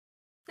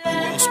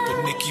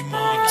Monkey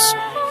Minds.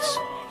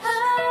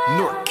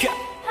 NorCal.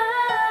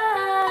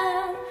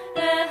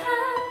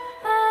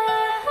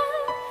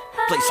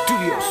 Play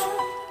Studios.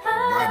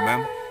 Alright,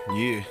 man. Yeah,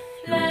 here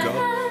we go.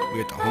 We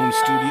at the home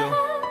studio.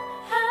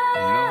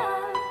 You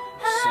know,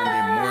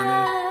 Sunday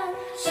morning,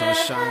 sun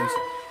shines,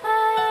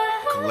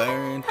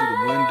 glaring through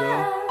the window.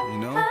 You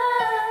know,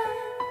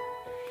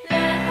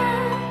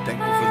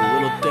 thankful for the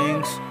little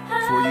things.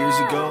 4 years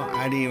ago,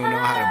 I didn't even know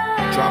how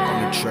to drop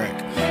on the track.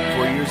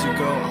 4 years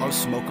ago, I was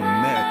smoking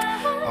meth.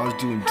 I was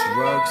doing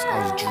drugs, I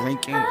was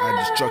drinking, I had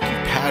destructive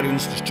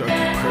patterns,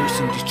 destructive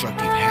person,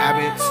 destructive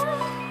habits.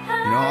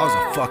 You know, I was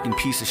a fucking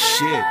piece of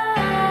shit.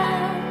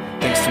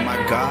 Thanks to my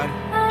God,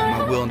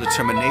 my will and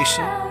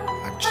determination,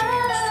 I've changed.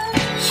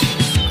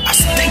 I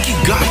said, thank you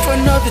God for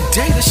another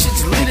day. This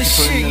shit's lit as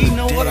shit, you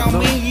know what I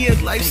mean? Yeah,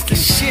 life's the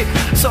shit.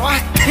 So I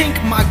thank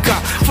my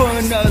God for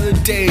another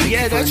day.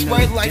 Yeah, that's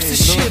right, life's the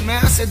shit,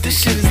 man. I said this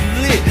shit is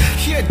lit.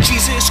 Yeah,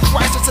 Jesus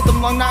Christ, I said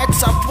them long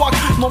nights I've walked,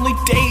 lonely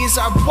days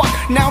I've walked.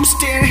 Now I'm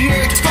standing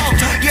here to talk.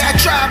 Yeah, I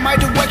tried my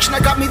direction, I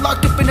got me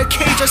locked up in a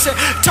cage. I said,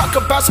 talk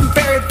about some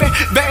very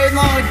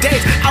long days.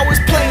 I was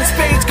playing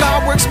spades,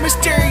 God works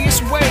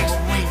mysterious ways.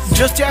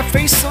 Just that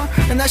face, son,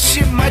 and that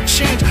shit might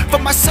change. For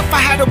myself,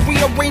 I had to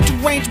rearrange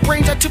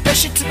brains. I took that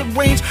shit to the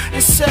range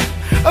and set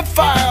a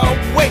fire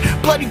away.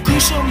 Bloody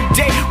gruesome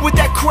day with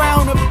that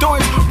crown of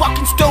thorns,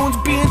 rocking stones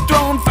being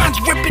thrown, vines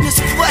ripping his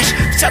flesh.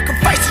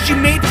 Sacrifices you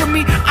made for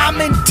me,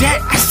 I'm in debt.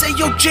 I say,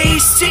 yo,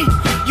 JC,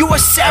 you a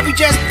savage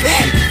ass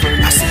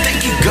bitch. I said,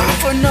 thank you God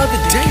for another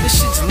day.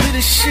 This shit's lit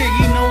as shit,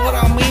 you know what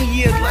I mean?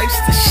 Yeah, life's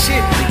the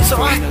shit.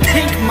 So I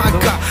thank my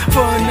God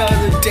for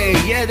another day.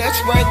 Yeah, that's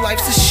right,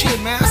 life's the shit,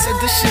 man. I said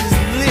this shit is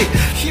lit.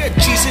 Yeah,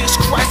 Jesus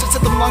Christ, I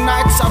said them long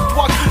nights I've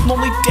walked,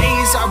 lonely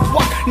days I've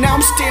walked. Now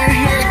I'm standing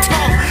here to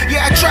talk.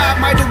 Yeah, I tried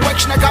my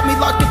direction, I got me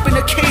locked up in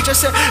a cage. I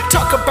said,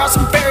 talk about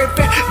some very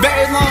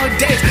long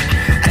days.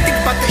 I think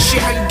about that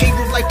shit, how you gave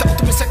your life the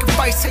ultimate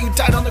sacrifice, how you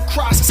died on the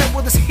cross. I said,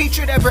 will this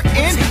hatred ever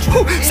end?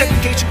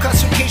 Segregation,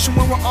 classification,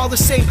 when we're all the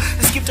same.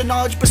 This gift of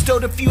knowledge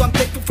bestowed a few, I'm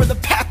thankful for the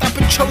path I've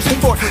been chosen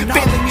for.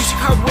 Family, music,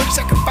 hard work,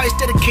 sacrifice,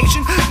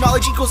 dedication.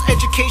 Knowledge equals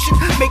education,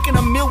 making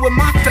a meal with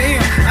my fam.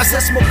 I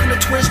said, smoking the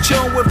twins,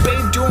 chilling with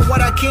babe, doing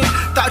what I can.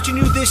 Thought you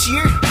knew this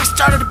year, I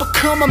started to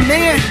become a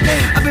man.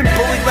 I've been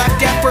bullied,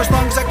 laughed at for as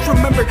long as I can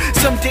remember.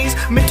 Some days,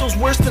 mental's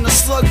worse than a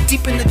slug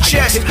deep in the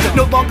chest.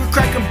 No longer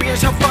cracking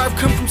beers, how far I've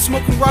come from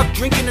smoking rock,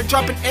 drinking, or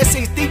dropping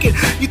essays, thinking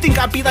you think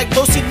I'd be like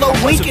Locy Low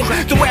Lincoln.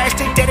 The way I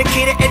stay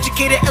dedicated,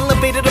 educated,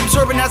 elevated,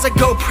 observing as I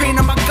go, praying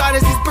on my God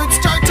as these birds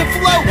start to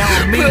flow.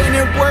 Putting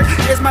in work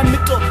is my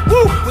mental.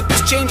 Woo! With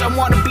this change, I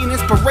want to be an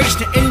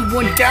inspiration to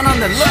anyone down on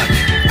the luck.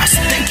 I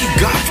said, thank you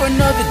God for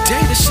another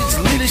day. This shit's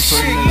lit as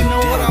shit, you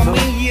know what I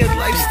mean? Yeah,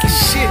 life's the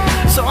shit.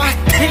 So I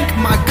thank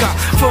my God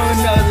for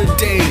another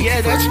day.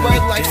 Yeah, that's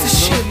right, life's the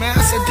shit, man.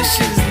 I said this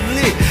shit is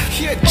lit.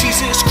 Yeah,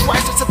 Jesus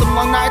Christ, I said them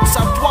long nights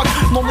I've walked,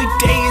 lonely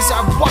days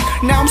I've walked.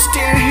 Now I'm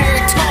standing here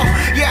to talk.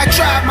 Yeah, I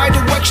tried my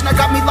direction, I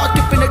got me locked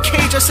up in a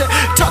cage. I said,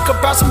 talk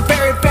about some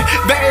very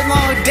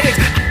long days.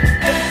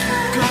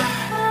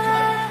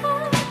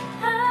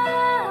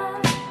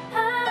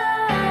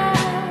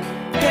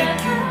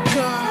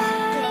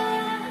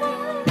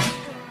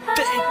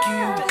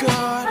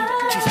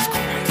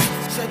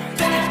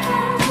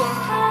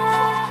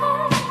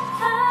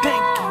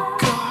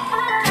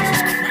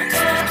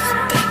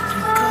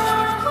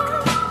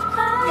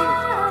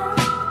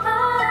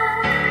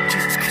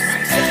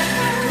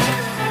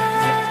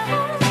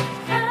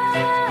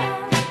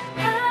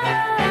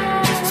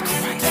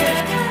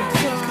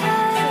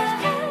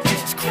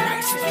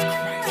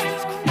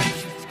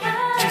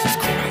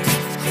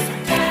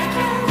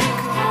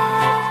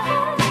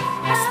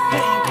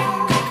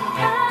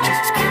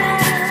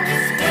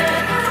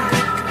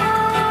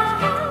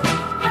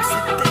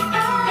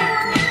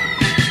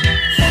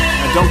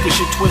 Don't get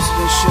shit twisted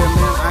and shit,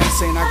 man. I ain't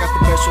saying I got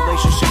the best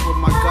relationship with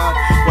my God.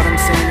 What I'm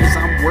saying is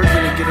I'm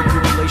working to get a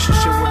good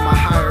relationship with my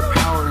higher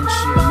power and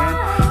shit, man.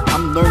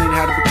 I'm learning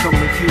how to become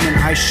the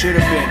human I should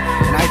have been.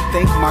 And I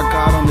thank my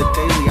God on the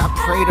daily. I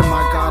pray to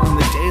my God on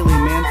the daily,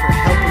 man, for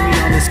helping me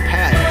on this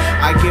path.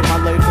 I give my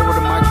life over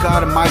to my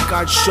God, and my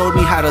God showed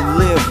me how to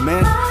live,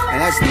 man. And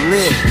that's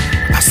lit.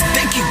 I said,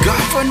 thank you God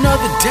for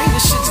another day.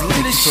 This shit's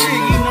lit as shit,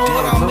 you know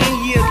what I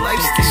mean? Yeah,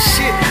 life's the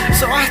shit.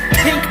 So I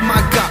thank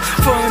my God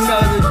for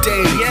another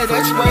day. Yeah,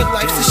 that's right,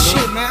 life's the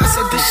shit, man. I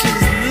said this shit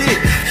is lit.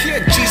 Yeah,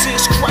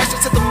 Jesus Christ, I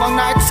said them long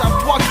nights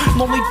I've walked,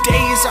 lonely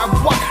days I've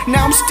walked.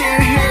 Now I'm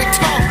standing here to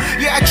talk.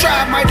 Yeah, I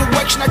tried my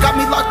direction, I got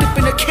me locked up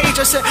in a cage.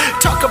 I said,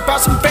 talk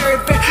about some very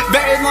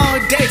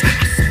long days.